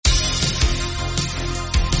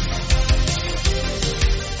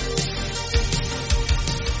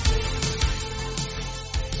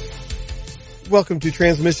welcome to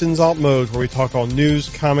Transmissions Alt Mode, where we talk all news,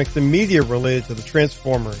 comics, and media related to the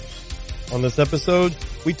Transformers. On this episode,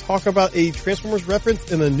 we talk about a Transformers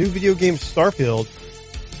reference in the new video game Starfield,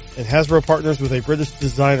 and Hasbro partners with a British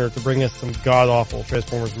designer to bring us some god-awful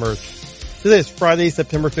Transformers merch. Today is Friday,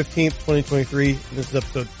 September 15th, 2023, and this is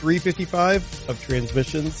episode 355 of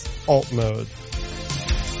Transmissions Alt Mode.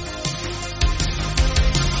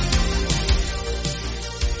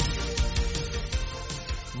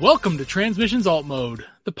 Welcome to Transmissions Alt Mode,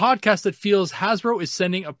 the podcast that feels Hasbro is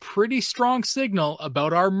sending a pretty strong signal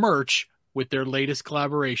about our merch with their latest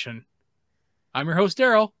collaboration. I'm your host,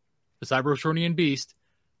 Daryl, the Cybertronian Beast,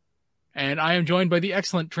 and I am joined by the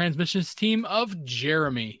excellent Transmissions team of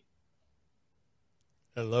Jeremy.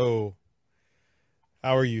 Hello.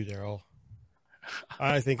 How are you, Daryl?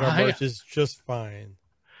 I think our merch is just fine.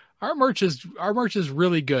 Our merch is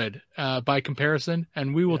really good by comparison,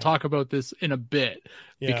 and we will talk about this in a bit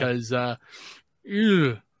because yikes.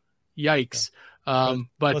 But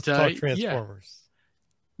let's talk Transformers.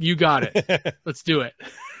 You got it. Let's do it.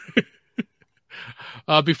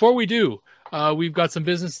 Before we do, we've got some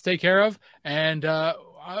business to take care of, and I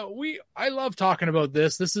love talking about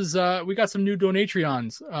this. This is we got some new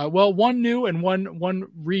Donatreons. Well, one new and one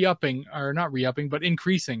re-upping, or not re-upping, but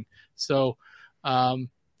increasing. So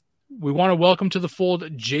we want to welcome to the fold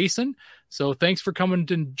Jason. So thanks for coming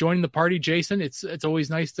and joining the party, Jason. It's always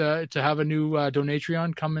nice to have a new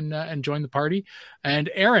Donatreon come and join the party. And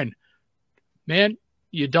Aaron, man,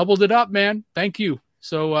 you doubled it up, man. Thank you.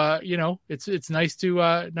 So it's nice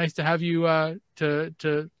to have you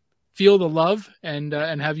to feel the love and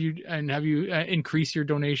have you increase your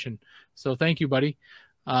donation. So thank you, buddy.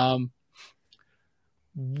 What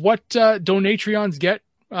Donatreons get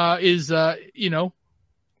is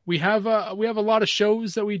we have a lot of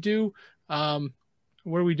shows that we do. What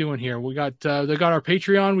are we doing here? We got they got our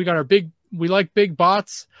Patreon. We got we like big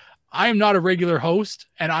bots. I am not a regular host,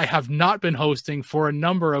 and I have not been hosting for a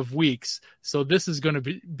number of weeks. So this is going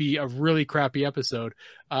to be a really crappy episode.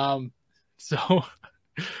 So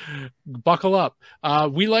buckle up.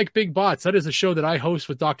 We like big bots. That is a show that I host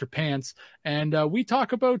with Dr. Pants, and we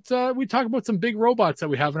talk about some big robots that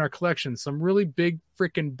we have in our collection. Some really big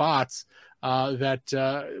freaking bots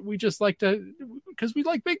that we just like to, because we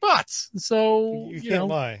like big bots. So you can't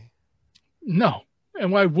lie. No,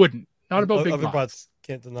 and why wouldn't? Not about big other bots.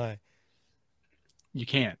 Can't deny. You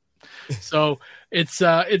can't. So it's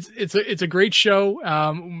a great show.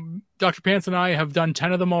 Dr. Pants and I have done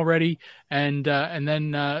 10 of them already, and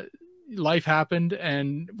then life happened,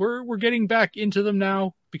 and we're getting back into them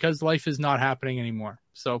now because life is not happening anymore.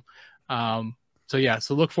 So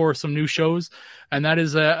look for some new shows, and that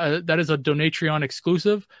is a Donatreon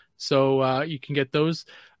exclusive. So you can get those.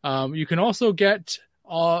 You can also get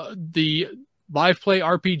the live play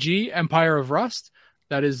RPG Empire of Rust.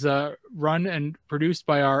 That is run and produced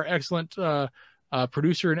by our excellent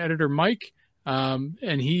producer and editor Mike,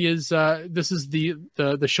 and he is. This is the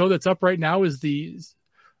show that's up right now is the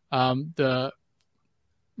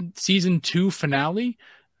season 2 finale.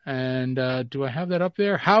 And do I have that up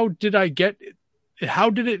there? How did it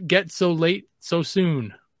get so late so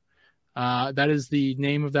soon? That is the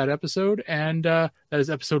name of that episode, and that is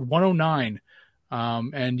episode 109.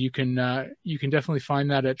 And you can definitely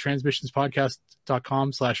find that at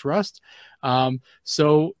transmissionspodcast.com/rust.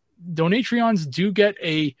 So Donatreons do get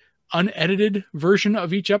a unedited version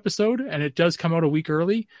of each episode, and it does come out a week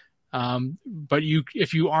early. But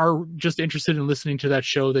if you are just interested in listening to that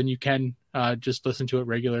show, then you can just listen to it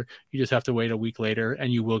regular. You just have to wait a week later,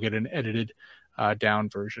 and you will get an edited down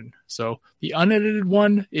version. So the unedited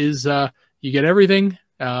one is you get everything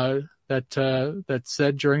that's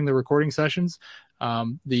said during the recording sessions.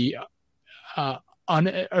 The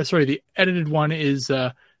edited one is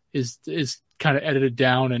kind of edited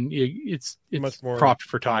down, and it's much more cropped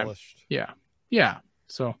for time. Polished. Yeah.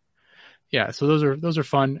 So those are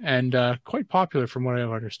fun and quite popular from what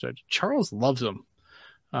I've understood. Charles loves them.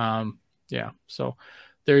 So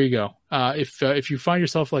there you go. If you find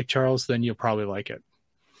yourself like Charles, then you'll probably like it.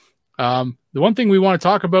 The one thing we want to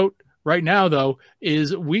talk about right now, though,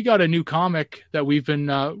 is we got a new comic that we've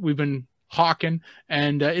been hawking,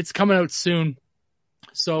 and it's coming out soon.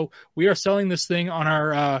 So we are selling this thing on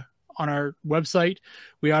our website.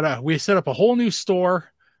 We set up a whole new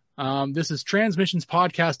store. This is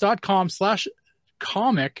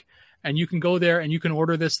transmissionspodcast.com/comic, and you can go there and you can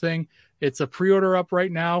order this thing. It's a pre-order up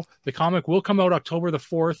right now. The comic will come out October the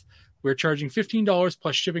 4th. We're charging $15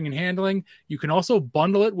 plus shipping and handling. You can also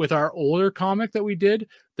bundle it with our older comic that we did,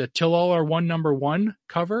 the Till All Are One #1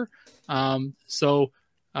 cover. So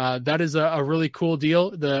that is a really cool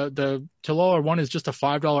deal. The $2 one is just a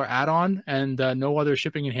 $5 add-on and no other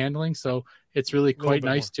shipping and handling. So it's really quite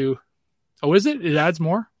nice to. Oh, is it? It adds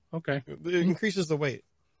more? Okay. It increases the weight.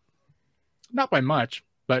 Not by much,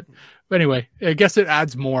 but anyway, I guess it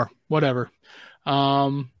adds more. Whatever.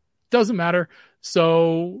 Doesn't matter.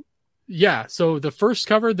 So yeah. So the first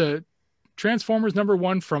cover, the Transformers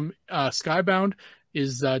 #1 from Skybound,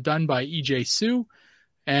 is done by EJ Sue.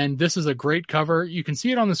 And this is a great cover. You can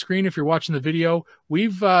see it on the screen if you're watching the video.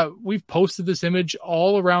 We've posted this image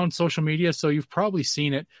all around social media, so you've probably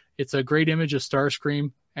seen it. It's a great image of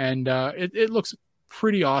Starscream, and it looks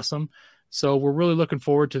pretty awesome. So we're really looking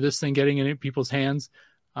forward to this thing getting in people's hands.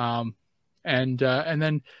 And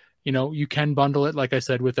then, you can bundle it, like I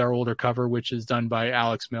said, with our older cover, which is done by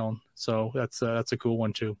Alex Milne. So that's a cool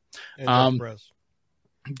one too. And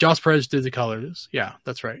Joss Perez did the colors. Yeah,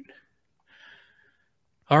 that's right.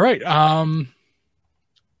 All right.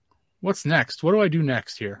 What's next? What do I do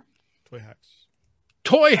next here?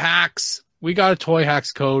 Toy hacks. We got a Toy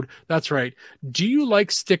Hacks code. That's right. Do you like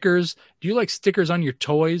stickers? Do you like stickers on your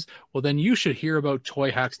toys? Well, then you should hear about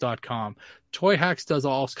toyhacks.com. Toy Hacks does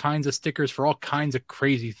all kinds of stickers for all kinds of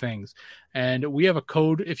crazy things. And we have a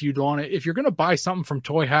code if you'd want it. If you're going to buy something from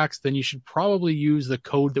Toy Hacks, then you should probably use the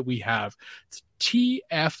code that we have. It's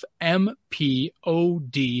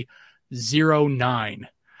TFMPOD09.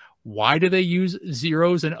 Why do they use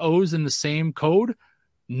zeros and O's in the same code?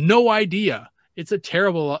 No idea. It's a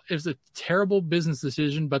terrible business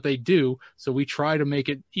decision, but they do. So we try to make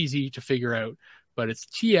it easy to figure out. But it's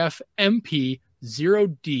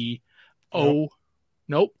TFMP0DO.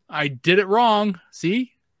 Nope, I did it wrong.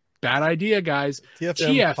 See? Bad idea, guys.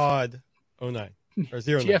 TFM Pod 09 or 09.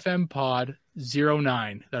 TFM Pod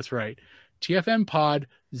 09. That's right. TFM Pod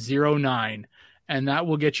 09. And that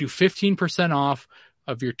will get you 15% off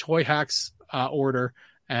of your Toy Hacks order.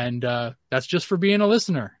 And that's just for being a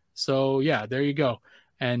listener. So yeah, there you go.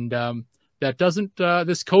 And that doesn't,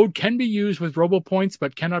 this code can be used with RoboPoints,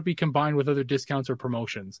 but cannot be combined with other discounts or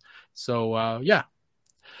promotions. So yeah.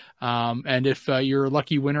 And if you're a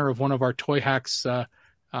lucky winner of one of our Toy Hacks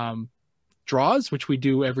draws, which we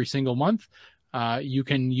do every single month, you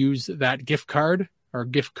can use that gift card or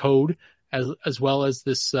gift code as well as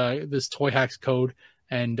this Toy Hacks code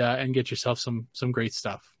and get yourself some great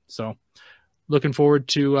stuff. So looking forward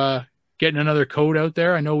to getting another code out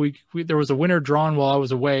there. I know we there was a winner drawn while I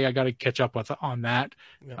was away. I got to catch up on that.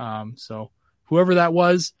 Yeah. So whoever that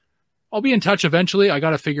was, I'll be in touch eventually. I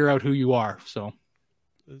got to figure out who you are. So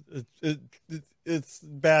it's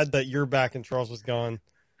bad that you're back and Charles was gone.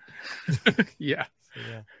 Yeah. So,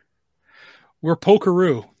 yeah. We're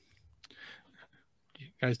Pokeroo. You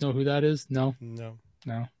guys know who that is? No.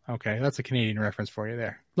 Okay, that's a Canadian reference for you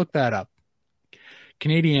there. Look that up.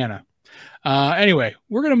 Canadiana. Anyway,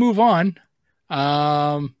 we're going to move on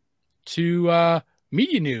to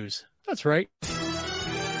media news. That's right.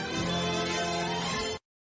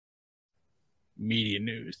 Media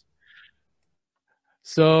news.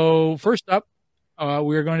 So first up,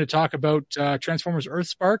 we're going to talk about Transformers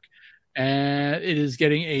Earthspark, and it is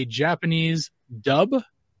getting a Japanese dub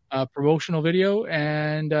promotional video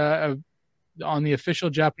and on the official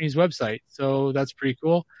Japanese website. So that's pretty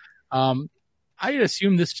cool. I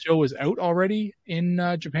assume this show was out already in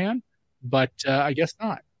Japan, but I guess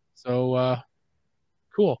not. So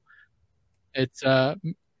cool. It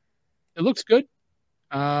looks good,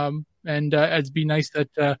 and it'd be nice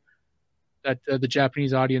that the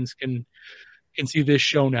Japanese audience can see this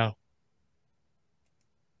show now.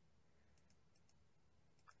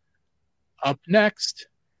 Up next,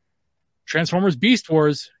 Transformers Beast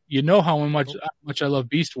Wars. You know how much I love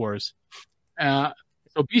Beast Wars. So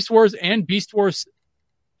Beast Wars and Beast Wars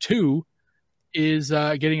 2 is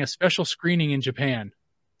getting a special screening in Japan.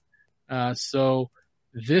 So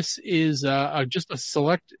this is just a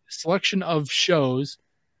selection of shows.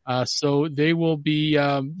 So they will be,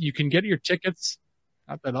 you can get your tickets,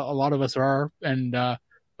 not that a lot of us are,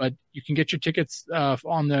 but you can get your tickets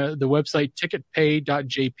on the website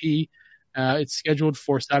ticketpay.jp. It's scheduled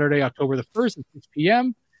for Saturday, October the 1st at 6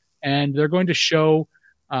 p.m. And they're going to show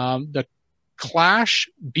the Clash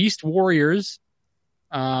Beast Warriors.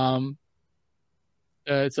 Apparently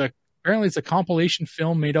it's a compilation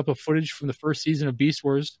film made up of footage from the first season of Beast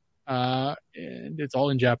Wars, and it's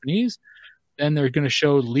all in Japanese. Then they're going to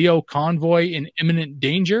show Leo Convoy in Imminent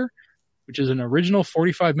Danger, which is an original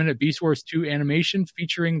 45-minute Beast Wars 2 animation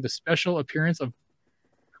featuring the special appearance of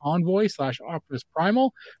Convoy / Optimus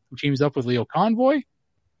Primal, who teams up with Leo Convoy.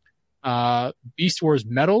 Beast Wars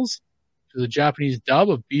Metals, which is a Japanese dub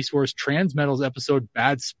of Beast Wars Trans Metals episode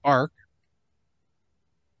Bad Spark.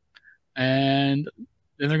 And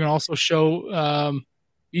then they're going to also show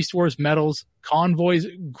Beast Wars Metal's Convoy's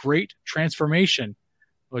Great Transformation,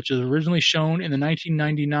 which was originally shown in the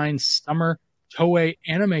 1999 Summer Toei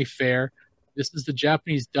Anime Fair. This is the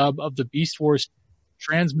Japanese dub of the Beast Wars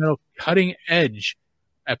Transmetal Cutting Edge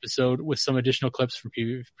episode with some additional clips from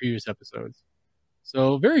previous episodes.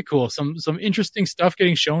 So very cool. Some interesting stuff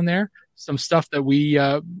getting shown there. Some stuff that we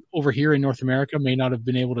over here in North America may not have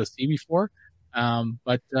been able to see before,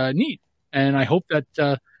 but neat. And I hope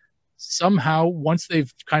that somehow once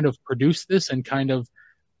they've kind of produced this and kind of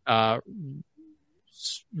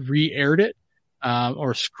re-aired it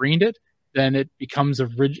or screened it, then it becomes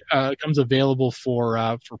available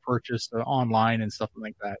for purchase online and stuff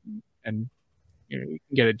like that, and you know, you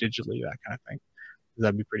can get it digitally, that kind of thing.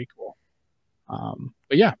 That'd be pretty cool.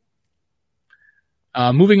 But yeah,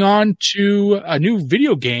 moving on to a new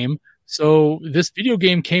video game. So this video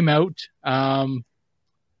game came out, and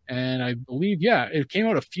I believe, it came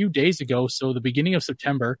out a few days ago. So the beginning of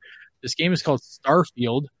September. This game is called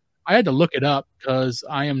Starfield. I had to look it up because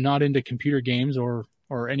I am not into computer games or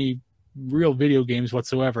any real video games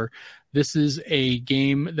whatsoever. This is a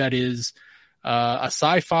game that is a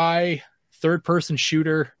sci-fi third-person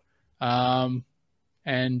shooter, and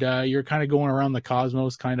you're kind of going around the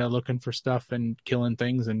cosmos, kind of looking for stuff and killing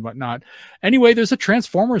things and whatnot. Anyway, there's a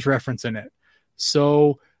Transformers reference in it.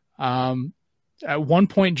 So at one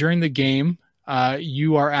point during the game,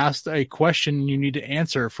 you are asked a question you need to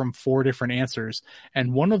answer from 4 different answers.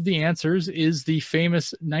 And one of the answers is the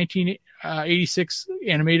famous 1986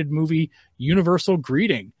 animated movie Universal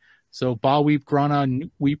Greeting. So Ba Weep Grana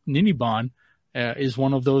Weep Ninibon is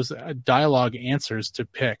one of those dialogue answers to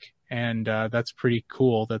pick. And that's pretty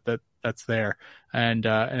cool that's there.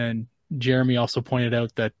 And Jeremy also pointed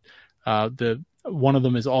out that the one of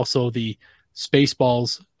them is also the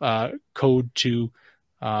Spaceballs code to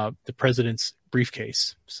the president's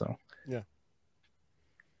briefcase. So yeah,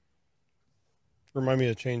 remind me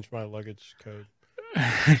to change my luggage code.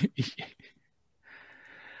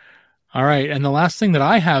 All right, and the last thing that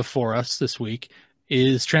I have for us this week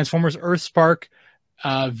is Transformers Earthspark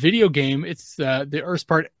video game. It's the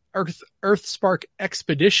Earthspark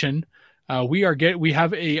Expedition. We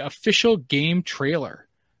have a official game trailer,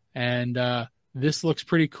 and this looks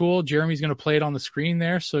pretty cool. Jeremy's going to play it on the screen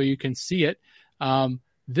there so you can see it.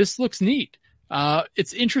 This looks neat.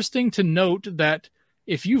 It's interesting to note that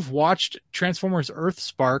if you've watched Transformers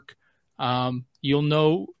Earthspark, you'll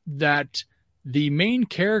know that the main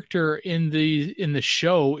character in the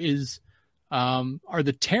show are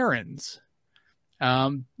the Terrans.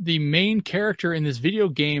 The main character in this video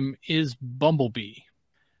game is Bumblebee.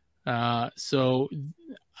 So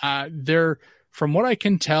they're, from what I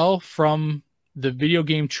can tell from the video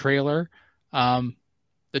game trailer, the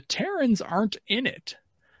Terrans aren't in it.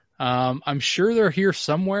 I'm sure they're here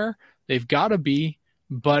somewhere. They've got to be,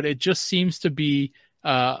 but it just seems to be,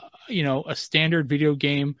 a standard video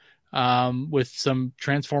game with some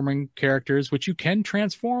transforming characters, which you can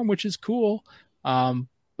transform, which is cool.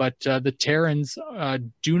 But the Terrans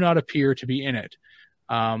do not appear to be in it.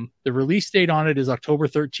 The release date on it is October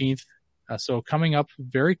 13th, so coming up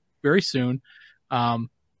very, very soon.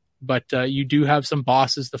 But you do have some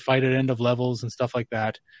bosses to fight at end of levels and stuff like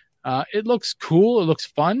that. It looks cool. It looks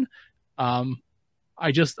fun. I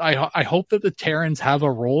hope that the Terrans have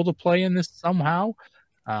a role to play in this somehow.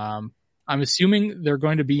 I'm assuming they're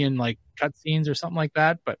going to be in like cutscenes or something like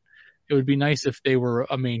that, but it would be nice if they were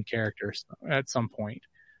a main character at some point.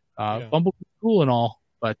 Bumblebee's cool and all,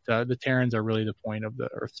 but the Terrans are really the point of the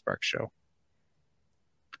Earthspark show.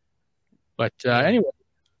 But anyway,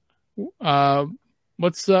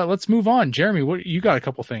 let's move on. Jeremy, what you got? A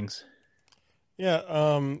couple things. Yeah,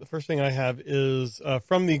 the first thing I have is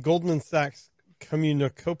from the Goldman Sachs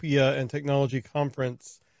Communacopia and Technology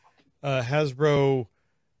Conference. Hasbro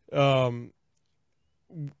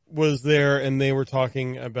was there, and they were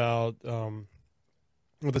talking about the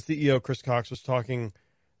CEO Chris Cox was talking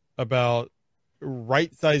about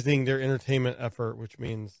right-sizing their entertainment effort, which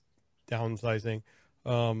means downsizing.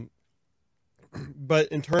 But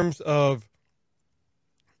in terms of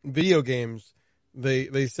video games,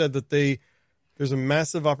 they said that there's a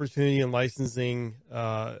massive opportunity in licensing,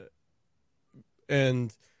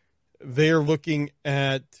 and they're looking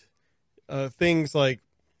at things like,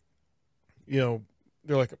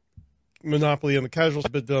 they're like a Monopoly on the casual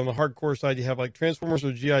side, but on the hardcore side, you have like Transformers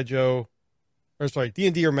or G.I. Joe, or sorry,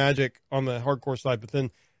 D&D or Magic on the hardcore side, but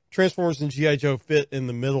then Transformers and G.I. Joe fit in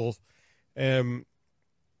the middle,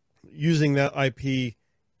 using that IP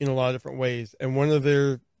in a lot of different ways. And one of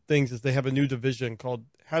their things is they have a new division called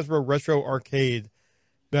Hasbro Retro Arcade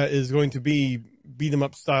that is going to be beat 'em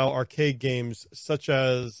up style arcade games, such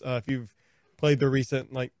as if you've played the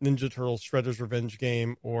recent like Ninja Turtles Shredder's Revenge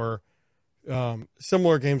game or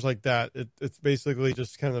similar games like that. It's basically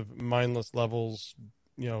just kind of mindless levels,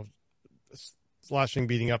 you know, slashing,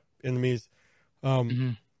 beating up enemies.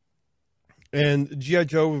 Mm-hmm. And G.I.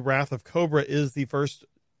 Joe Wrath of Cobra is the first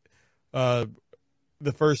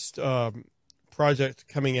project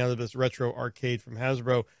coming out of this retro arcade from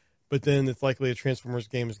Hasbro, but then it's likely a Transformers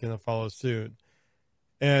game is going to follow soon.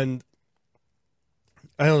 And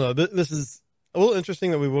I don't know, this is a little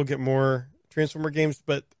interesting that we will get more Transformer games,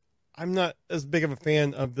 but I'm not as big of a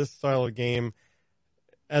fan of this style of game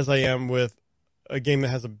as I am with a game that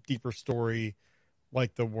has a deeper story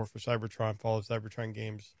like the War for Cybertron, Fall of Cybertron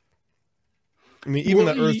games. I mean, even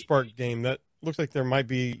the Earthspark game, that looks like there might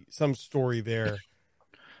be some story there.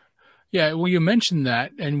 Yeah, well, you mentioned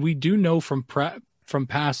that, and we do know from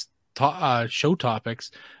past show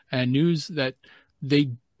topics and news that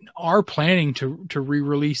they are planning to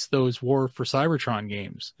re-release those War for Cybertron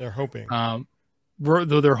games. They're hoping,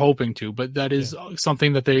 though they're hoping to, but that is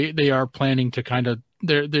something that they are planning to kind of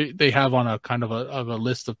they have on a kind of a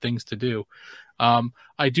list of things to do.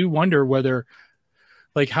 I do wonder whether,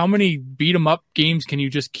 like, how many beat 'em up games can you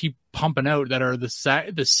just keep pumping out that are the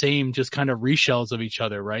same, just kind of reshells of each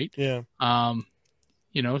other, right? Yeah.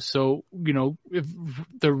 So if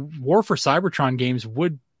the War for Cybertron games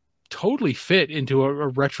would totally fit into a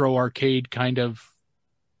retro arcade kind of,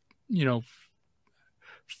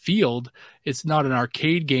 field. It's not an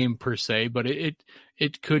arcade game per se, but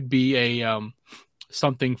it could be a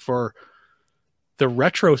something for the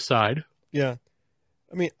retro side. Yeah.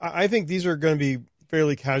 I mean, I think these are going to be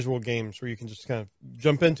fairly casual games where you can just kind of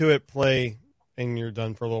jump into it, play, and you're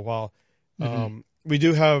done for a little while. Mm-hmm. We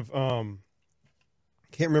do have, can't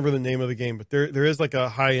remember the name of the game, but there is like a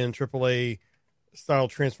high-end AAA style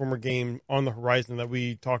Transformer game on the horizon that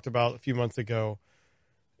we talked about a few months ago.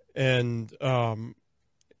 And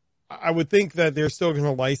I would think that they're still going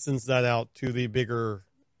to license that out to the bigger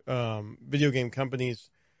video game companies,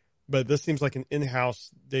 but this seems like an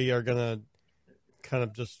in-house. They are going to kind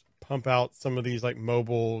of just pump out some of these like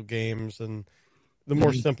mobile games and the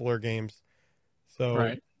more simpler games. So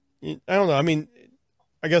right. I don't know. I mean,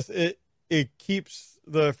 I guess it keeps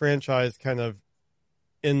the franchise kind of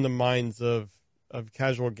in the minds of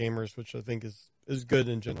casual gamers, which I think is good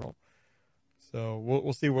in general. So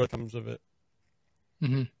we'll see what comes of it.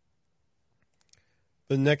 Mm-hmm.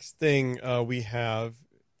 The next thing we have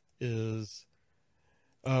is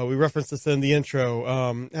we referenced this in the intro.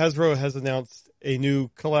 Hasbro has announced a new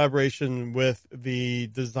collaboration with the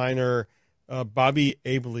designer Bobby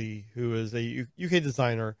Abley, who is a UK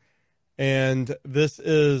designer. And this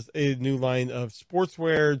is a new line of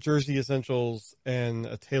sportswear, jersey essentials, and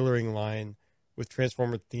a tailoring line with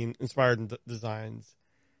Transformer theme inspired designs.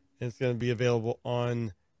 And it's going to be available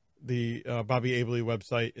on the Bobby Abley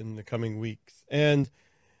website in the coming weeks. And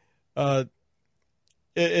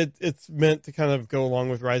it's meant to kind of go along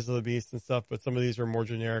with Rise of the Beast and stuff, but some of these are more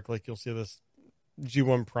generic. Like you'll see this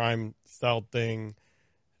G1 Prime style thing,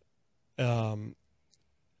 and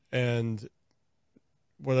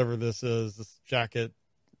whatever this is, this jacket,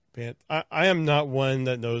 pant. I am not one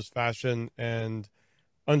that knows fashion and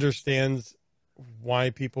understands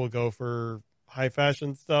why people go for high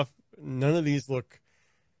fashion stuff. None of these look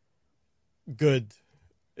good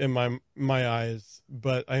in my eyes,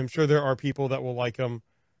 but I am sure there are people that will like them.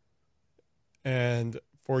 And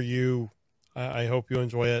for you, I hope you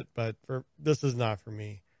enjoy it, but this is not for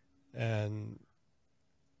me. And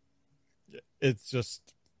it's just,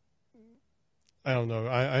 I don't know.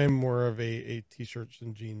 I am more of a t-shirts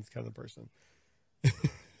and jeans kind of person.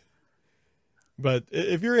 But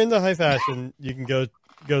if you're into high fashion, you can go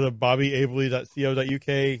to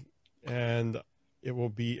bobbyabley.co.uk and it will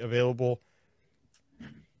be available.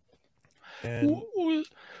 And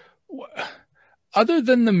other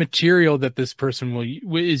than the material that this person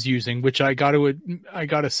is using, which I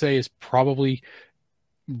gotta say is probably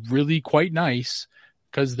really quite nice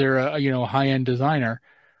because they're a high-end designer.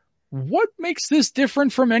 What makes this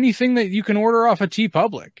different from anything that you can order off of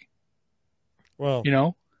TeePublic? Well,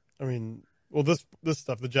 I mean, this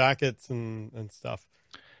stuff, the jackets and stuff.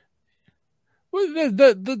 Well,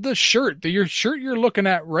 the shirt, your shirt you're looking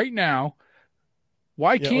at right now.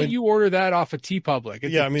 Why can't you order that off of TeePublic?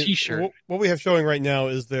 It's a t-shirt. What we have showing right now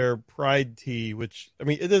is their Pride tee, which, I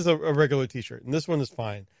mean, it is a regular t-shirt, and this one is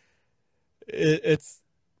fine. It's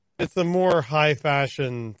the more high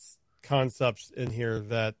fashion concepts in here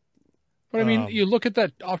that. But I mean, you look at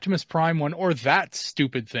that Optimus Prime one, or that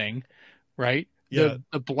stupid thing, right? Yeah.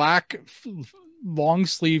 The black long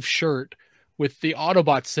sleeve shirt with the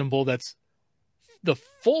Autobot symbol that's the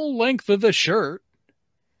full length of the shirt.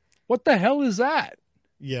 What the hell is that?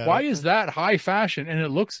 Yeah. Why is that high fashion? And it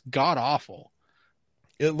looks god awful.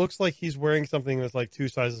 It looks like he's wearing something that's like 2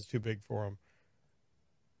 sizes too big for him.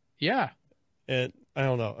 Yeah. And I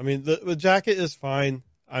don't know. I mean, the jacket is fine.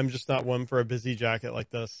 I'm just not one for a busy jacket like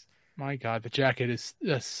this. My God, the jacket is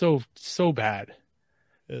so bad.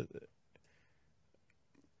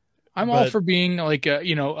 I'm all for being like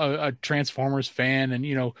a Transformers fan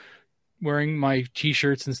and wearing my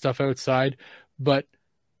t-shirts and stuff outside, but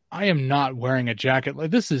I am not wearing a jacket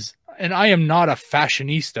like this is, and I am not a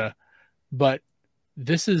fashionista, but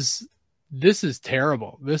this is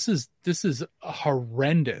terrible. This is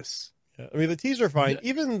horrendous. Yeah. I mean, the tees are fine.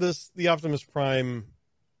 Even the Optimus Prime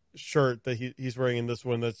shirt that he's wearing in this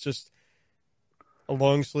one, that's just a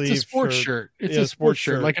long sleeve. It's a sports shirt. It's a sports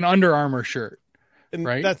shirt, like an Under Armour shirt. And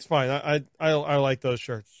right? That's fine. I like those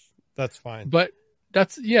shirts. That's fine. But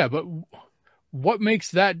but what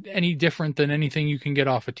makes that any different than anything you can get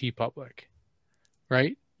off of TeePublic?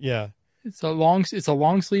 Right? Yeah. It's a long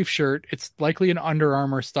sleeve shirt. It's likely an Under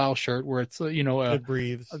Armour style shirt where it's it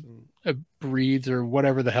breathes. It breathes or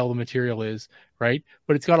whatever the hell the material is, right?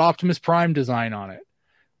 But it's got Optimus Prime design on it,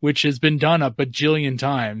 which has been done a bajillion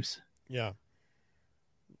times. Yeah.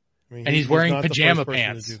 I mean, and he's wearing pajama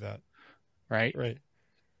pants. To do that. Right? Right.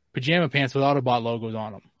 Pajama pants with Autobot logos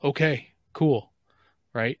on them. Okay, cool.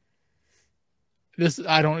 Right?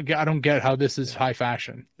 I don't get how this is high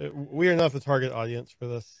fashion. We are not the target audience for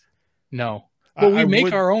this. No. But we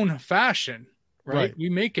make our own fashion, right? We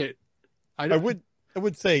make it. I would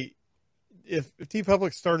say if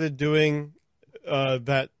TeePublic started doing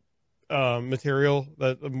that material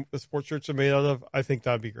that the sports shirts are made out of, I think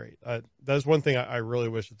that'd be great. That's one thing I really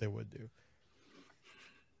wish that they would do.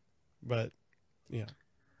 But yeah,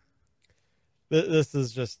 this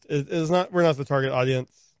is just it's not. We're not the target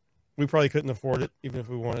audience. We probably couldn't afford it even if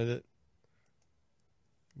we wanted it.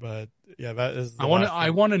 But yeah, that is. I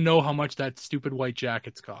want to know how much that stupid white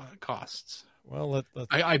jacket costs. Well,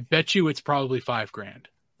 I bet you it's probably $5,000.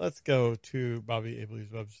 Let's go to Bobby Abley's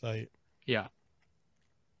website. Yeah.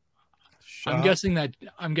 Shop. I'm guessing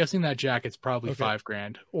that jacket's probably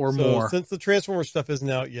 $5,000 or more. Since the Transformers stuff isn't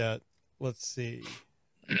out yet, let's see.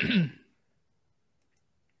 Come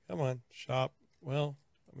on, shop. Well,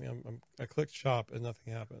 I mean, I clicked shop and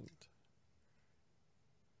nothing happened.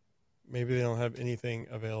 Maybe they don't have anything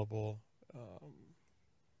available.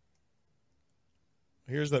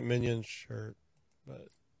 Here's that Minion shirt, but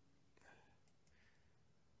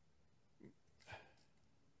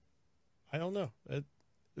I don't know.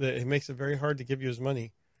 It makes it very hard to give you his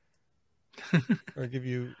money, or give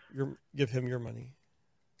him your money.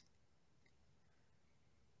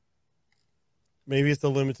 Maybe it's a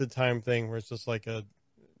limited time thing where it's just like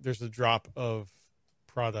there's a drop of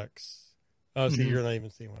products. Oh, see, you're not even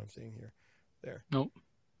seeing what I'm seeing here. There. Nope.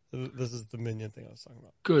 This is the Minion thing I was talking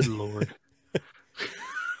about. Good Lord.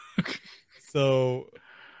 So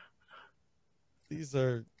these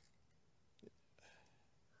are.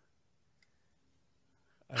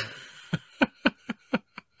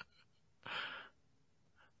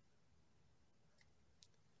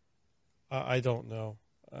 I don't know.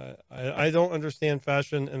 I don't understand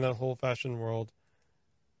fashion and that whole fashion world.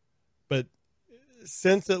 But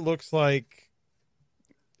since it looks like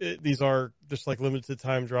these are just like limited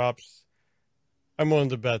time drops, I'm willing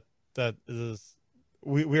to bet that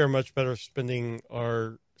we are much better spending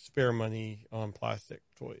our spare money on plastic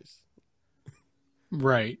toys.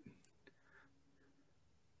 Right.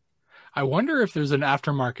 I wonder if there's an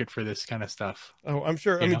aftermarket for this kind of stuff. Oh, I'm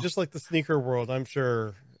sure. I mean, just like the sneaker world, I'm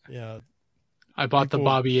sure. Yeah. I bought the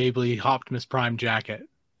Bobby Abley Optimus Prime jacket.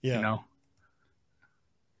 Yeah.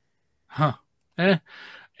 Huh.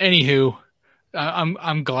 Anywho,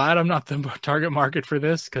 I'm glad I'm not the target market for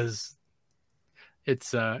this because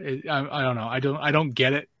it's I don't know. I don't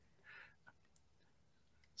get it.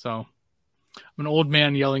 So I'm an old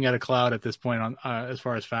man yelling at a cloud at this point on as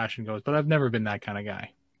far as fashion goes, but I've never been that kind of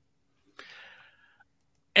guy.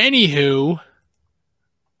 Anywho,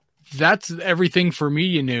 that's everything for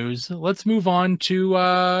media news. Let's move on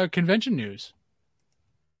to convention news.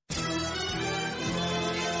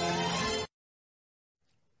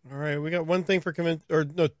 All right, we got one thing for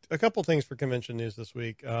a couple things for convention news this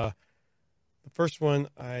week. The first one,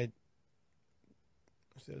 I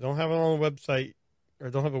don't have it on the website, or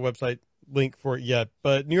don't have a website link for it yet,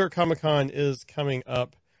 but New York Comic Con is coming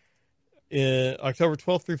up in October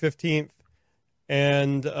 12th through 15th,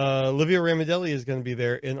 and Livia Ramidelli is going to be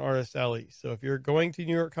there in Artist Alley. So if you're going to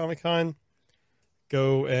New York Comic Con,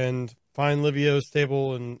 go and find Livio's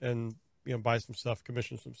table and buy some stuff,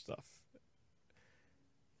 commission some stuff.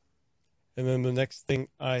 And then the next thing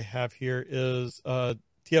I have here is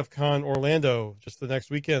TFCon Orlando, just the next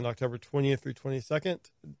weekend, October 20th through 22nd.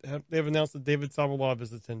 They've announced that David Sobolov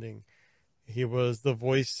is attending. He was the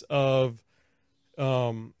voice of...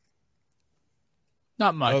 Not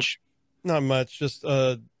much. Not much, just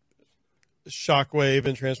Shockwave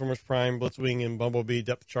and Transformers Prime, Blitzwing and Bumblebee,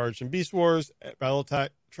 Depth Charge and Beast Wars, Battle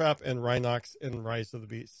Trap and Rhinox and Rise of the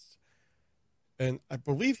Beasts. And I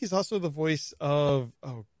believe he's also the voice of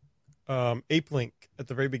Ape Link at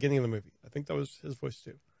the very beginning of the movie. I think that was his voice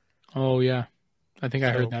too. Oh yeah, I think I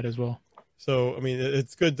heard that as well. So I mean,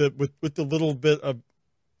 it's good that with the little bit of,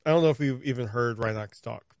 I don't know if we've even heard Rhinox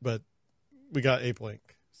talk, but we got Ape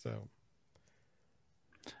Link. So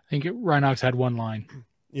I think Rhinox had one line.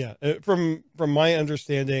 Yeah, from my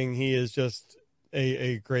understanding, he is just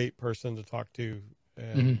a great person to talk to,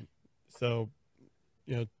 and so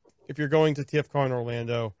if you're going to TFCon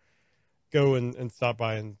Orlando, go and stop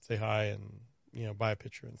by and say hi and buy a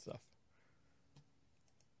picture and stuff.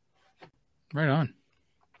 Right on.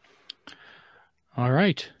 All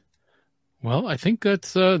right. Well, I think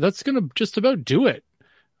that's gonna just about do it.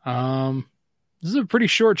 This is a pretty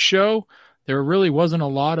short show. There really wasn't a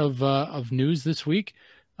lot of news this week.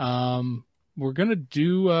 We're gonna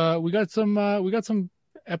do. We got some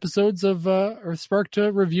episodes of Earthspark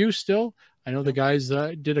to review still. I know the guys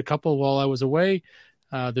did a couple while I was away.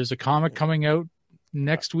 There's a comic coming out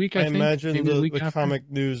next week. I think. Imagine the comic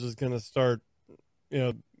news is going to start.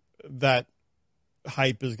 That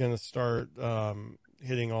hype is going to start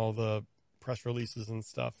hitting all the press releases and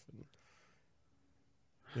stuff.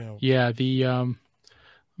 Yeah. Let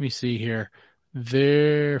me see here.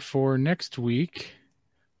 There for next week.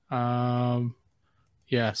 Yeah.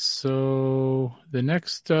 So the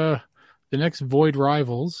next Void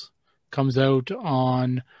Rivals comes out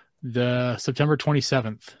on the September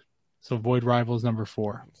 27th. So Void Rivals number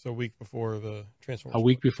 4. So a week before the Transformers. A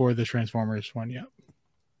week before the Transformers one. Yeah.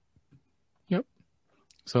 Yep.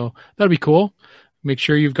 So that'll be cool. Make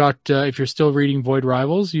sure you've got, if you're still reading Void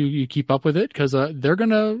Rivals, you keep up with it, because they're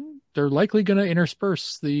likely gonna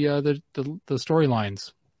intersperse the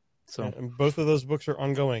storylines. So and both of those books are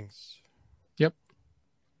ongoings. Yep.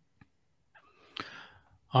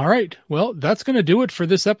 All right. Well, that's going to do it for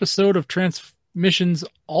this episode of Transmissions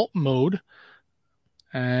Alt Mode.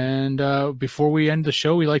 And before we end the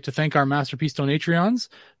show, we like to thank our Masterpiece Donatrions.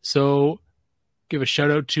 So give a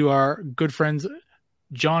shout out to our good friends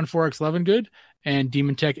John Forex Levengood and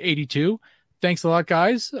Demon Tech 82. Thanks a lot,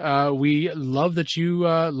 guys. We love that you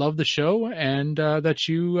love the show, and that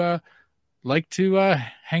you like to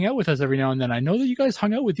hang out with us every now and then. I know that you guys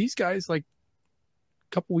hung out with these guys like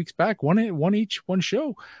couple weeks back, one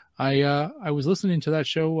show. I was listening to that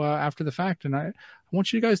show after the fact, and I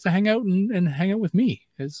want you guys to hang out and hang out with me,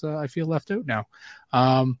 as I feel left out now.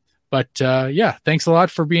 But yeah, thanks a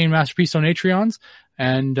lot for being Masterpiece Donatrions,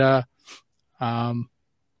 and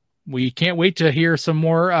we can't wait to hear some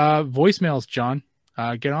more voicemails, John.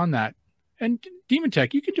 Get on that. And Demon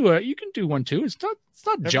Tech, you can do one too. It's not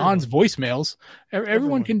John's voicemails.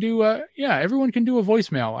 Everyone can do everyone can do a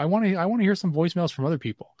voicemail. I want to hear some voicemails from other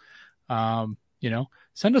people.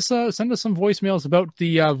 Send us some voicemails about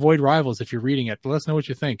the Void Rivals if you're reading it. Let us know what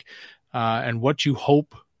you think, and what you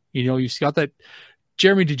hope. You've got that.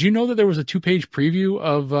 Jeremy, did you know that there was a 2-page preview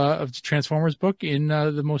of the Transformers book in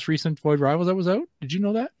the most recent Void Rivals that was out? Did you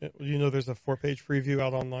know that? There's a 4-page preview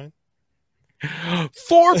out online.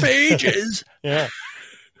 4 pages. Yeah.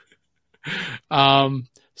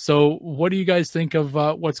 So what do you guys think of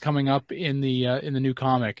what's coming up in the new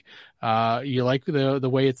comic? You like the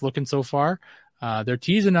way it's looking so far? They're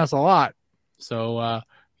teasing us a lot. So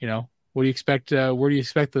what do you expect? Where do you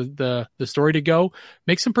expect the story to go?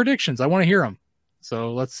 Make some predictions. I want to hear them.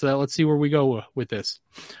 So let's see where we go with this.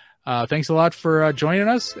 Thanks a lot for joining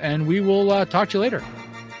us, and we will talk to you later.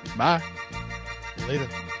 Bye. Later.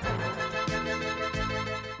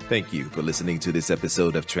 Thank you for listening to this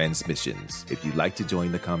episode of Transmissions. If you'd like to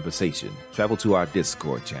join the conversation, travel to our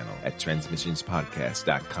Discord channel at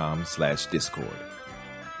transmissionspodcast.com/Discord.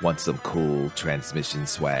 Want some cool Transmission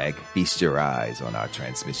swag? Feast your eyes on our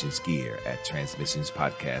Transmissions gear at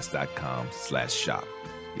transmissionspodcast.com/shop.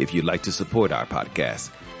 If you'd like to support our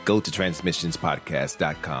podcast, go to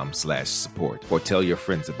transmissionspodcast.com/support or tell your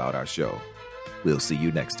friends about our show. We'll see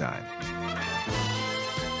you next time.